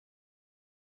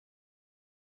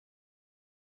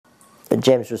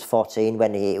James was 14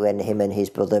 when him and his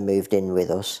brother moved in with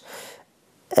us.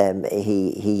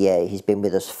 He's been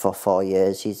with us for 4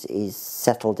 years. He's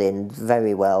settled in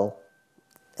very well.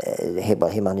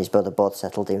 Him and his brother both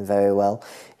settled in very well.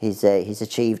 He's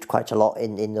achieved quite a lot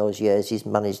in those years. He's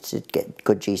managed to get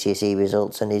good GCSE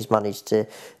results, and he's managed to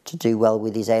do well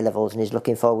with his A-levels, and he's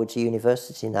looking forward to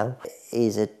university now.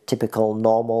 He's a typical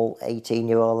normal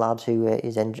 18-year-old lad who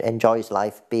enjoys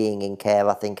life. Being in care,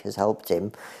 I think, has helped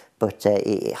him, but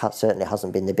it certainly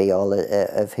hasn't been the be-all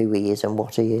of who he is and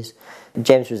what he is.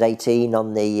 James was 18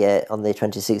 on the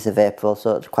 26th of April,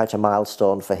 so it's quite a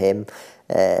milestone for him.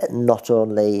 Not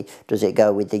only does it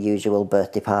go with the usual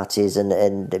birthday parties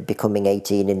and becoming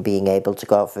 18 and being able to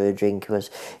go out for a drink,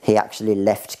 he actually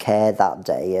left care that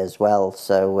day as well.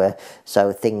 So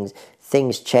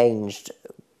things changed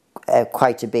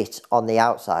quite a bit on the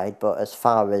outside, but as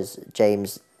far as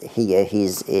James here,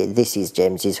 this is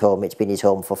James's home. It's been his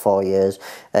home for 4 years,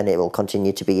 and it will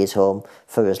continue to be his home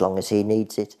for as long as he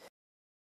needs it.